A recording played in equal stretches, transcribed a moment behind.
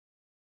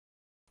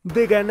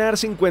de ganar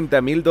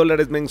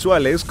 $50.000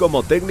 mensuales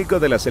como técnico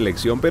de la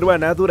selección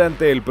peruana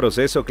durante el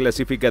proceso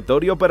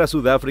clasificatorio para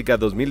Sudáfrica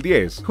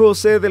 2010.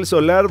 José del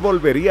Solar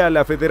volvería a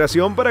la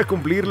federación para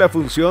cumplir la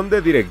función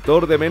de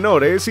director de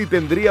menores y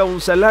tendría un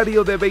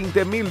salario de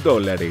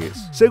 $20.000.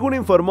 Según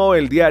informó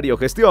el diario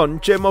Gestión,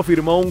 Chemo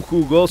firmó un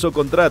jugoso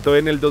contrato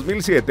en el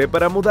 2007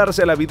 para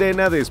mudarse a la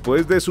Videna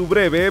después de su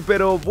breve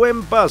pero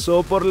buen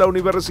paso por la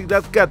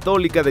Universidad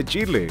Católica de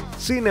Chile.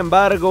 Sin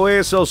embargo,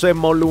 esos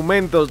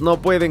emolumentos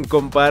no pueden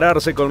compararse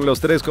con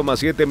los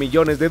 $3,7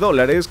 millones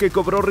que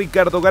cobró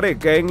Ricardo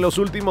Gareca en los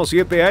últimos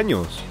 7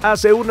 años.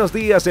 Hace unos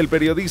días el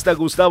periodista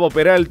Gustavo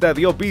Peralta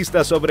dio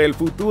pistas sobre el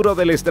futuro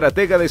del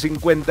estratega de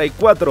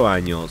 54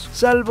 años.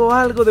 Salvo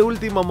algo de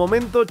último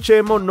momento,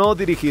 Chemo no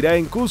dirigirá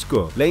en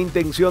Cusco. La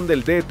intención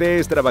del DT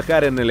es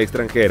trabajar en el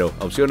extranjero,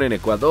 opción en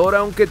Ecuador,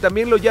 aunque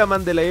también lo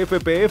llaman de la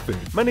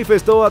FPF.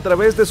 Manifestó a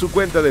través de su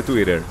cuenta de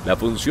Twitter. La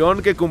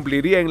función que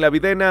cumpliría en la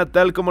Videna,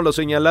 tal como lo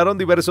señalaron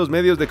diversos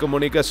medios de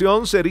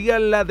comunicación, sería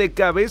la de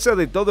cabeza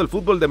de todo el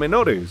fútbol de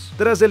menores.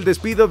 Tras el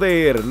despido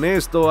de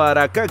Ernesto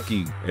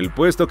Aracaki, el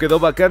puesto quedó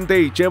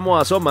vacante y Chemo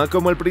asoma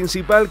como el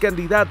principal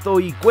candidato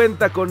y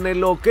cuenta con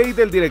el ok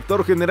del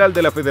director general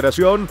de la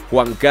federación,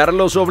 Juan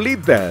Carlos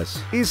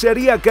Oblitas, y se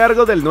haría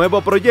cargo del nuevo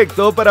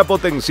proyecto para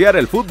potenciar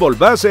el fútbol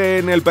base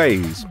en el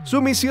país.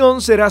 Su misión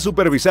será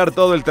supervisar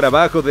todo el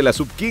trabajo de la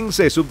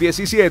sub-15,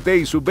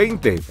 sub-17 y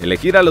sub-20,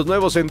 elegir a los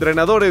nuevos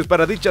entrenadores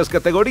para dichas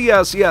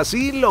categorías si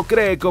así lo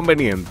cree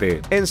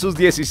conveniente. En sus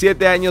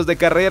 17 años de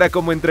carrera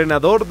como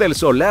entrenador, del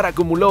Solar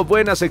acumuló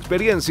buenas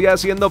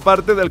experiencias siendo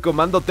parte del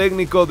comando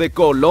técnico de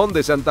Colón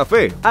de Santa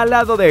Fe, al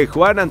lado de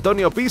Juan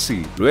Antonio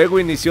Pizzi. Luego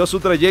inició su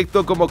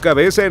trayecto como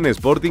cabeza en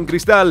Sporting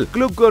Cristal,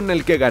 club con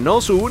el que ganó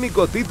su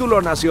único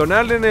título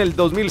nacional en el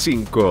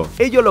 2005.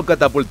 Ello lo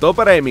catapultó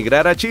para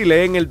emigrar a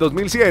Chile en el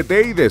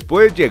 2007 y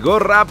después llegó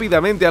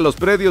rápidamente a los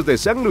predios de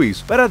San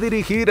Luis para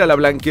dirigir a la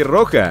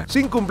blanquirroja.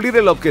 Sin cumplir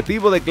el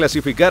objetivo de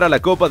clasificar a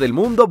la Copa del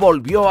Mundo,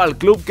 volvió al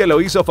club que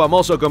lo hizo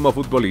famoso como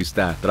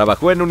futbolista.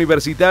 Trabajó en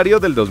Universitario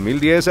del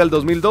 2010 al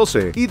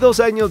 2012 y 2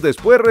 años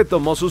después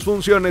retomó sus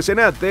funciones en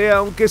ATE,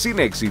 aunque sin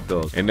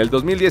éxitos. En el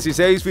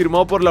 2016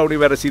 firmó por la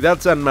Universidad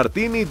San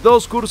Martín y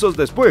 2 cursos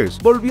después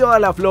volvió a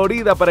la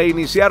Florida para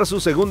iniciar su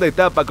segunda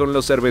etapa con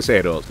los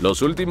cerveceros.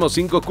 Los últimos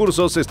 5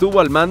 cursos estuvo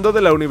al mando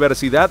de la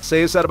Universidad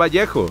César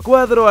Vallejo,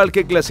 cuadro al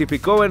que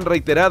clasificó en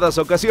reiteradas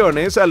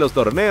ocasiones a los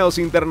torneos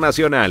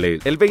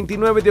internacionales. El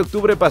 29 de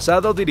octubre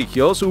pasado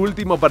dirigió su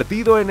último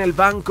partido en el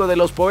Banco de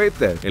los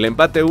Poetas. El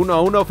empate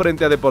 1-1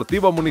 frente a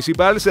Deportivo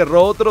Municipal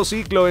cerró otro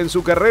ciclo en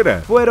su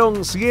carrera.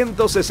 Fueron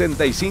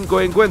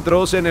 165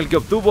 encuentros en el que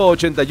obtuvo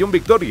 81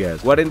 victorias,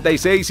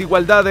 46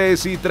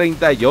 igualdades y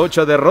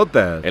 38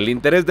 derrotas. El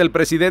interés del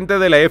presidente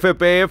de la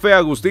FPF,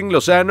 Agustín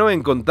Lozano,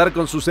 en contar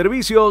con sus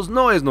servicios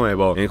no es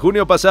nuevo. En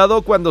junio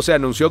pasado, cuando se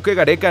anunció que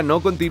Gareca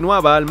no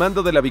continuaba al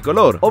mando de la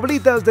bicolor,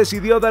 Oblitas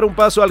decidió dar un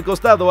paso al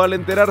costado al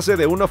enterarse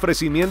de un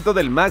ofrecimiento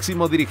del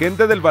máximo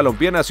dirigente del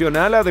balompié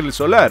nacional, a del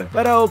Solar,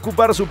 para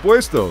ocupar su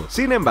puesto.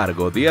 Sin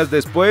embargo, días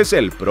después,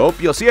 el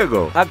propio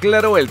ciego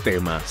aclaró el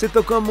tema. Se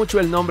tocó mucho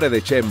el nombre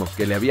de Chemo,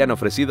 que le habían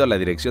ofrecido a la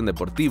dirección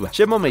deportiva.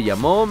 Chemo me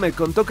llamó, me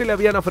contó que le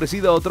habían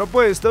ofrecido otro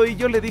puesto y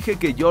yo le dije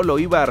que yo lo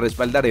iba a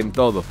respaldar en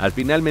todo. Al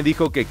final me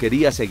dijo que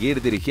quería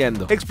seguir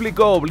dirigiendo,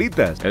 explicó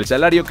Oblitas. El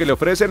salario que le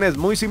ofrecen es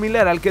muy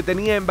similar al que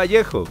tenía en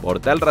Vallejo. Por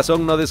tal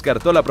razón no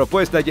descartó la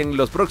propuesta y en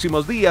los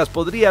próximos días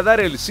podría dar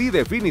el sí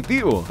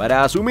definitivo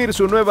para asumir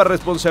su nueva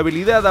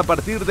responsabilidad a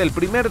partir del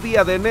primer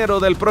día de enero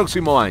del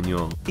próximo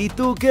año. ¿Y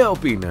tú qué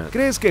opinas?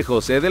 ¿Crees que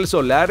José del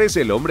Solar es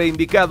el hombre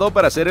indicado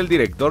para ser el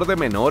director de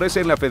menores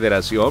en la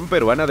Federación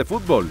Peruana de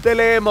Fútbol? Te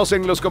leemos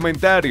en los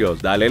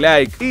comentarios, dale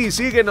like y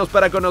síguenos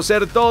para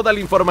conocer toda la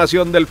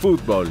información del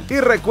fútbol. Y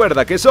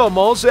recuerda que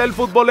somos El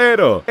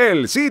Futbolero,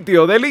 el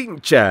sitio del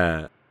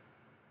hincha.